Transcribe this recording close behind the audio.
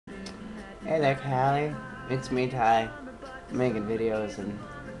Hey there, Callie. It's me, Ty, making videos, and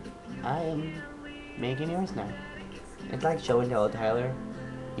I am making yours now. It's like show and tell Tyler,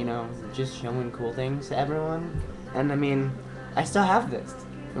 just showing cool things to everyone. And I mean, I still have this.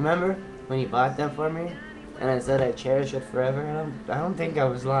 Remember when you bought that for me, and I said I cherish it forever? I don't think I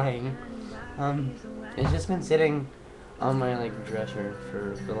was lying. Um, it's just been sitting on my dresser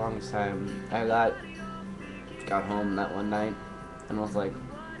for the longest time. I got home that one night and was like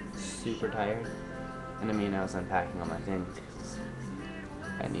super tired. And I mean, I was unpacking all my things 'cause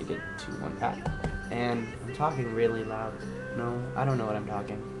I needed to unpack. And I'm talking really loud. No, I don't know what I'm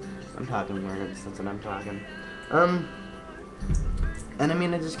talking. I'm talking words. That's what I'm talking. Um, and I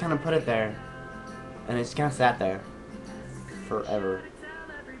mean, I just kind of put it there. And it just kind of sat there forever.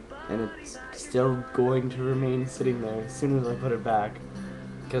 And it's still going to remain sitting there as soon as I put it back.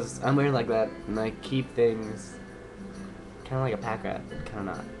 Because I'm weird like that, and I keep things kind of like a pack rat, but kind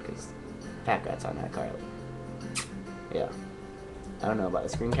of not. Because Packrats On Icarly. Yeah. I don't know about the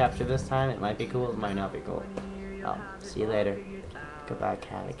screen capture this time. It might be cool, it might not be cool. Oh, see you later. Goodbye,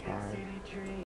 Callie.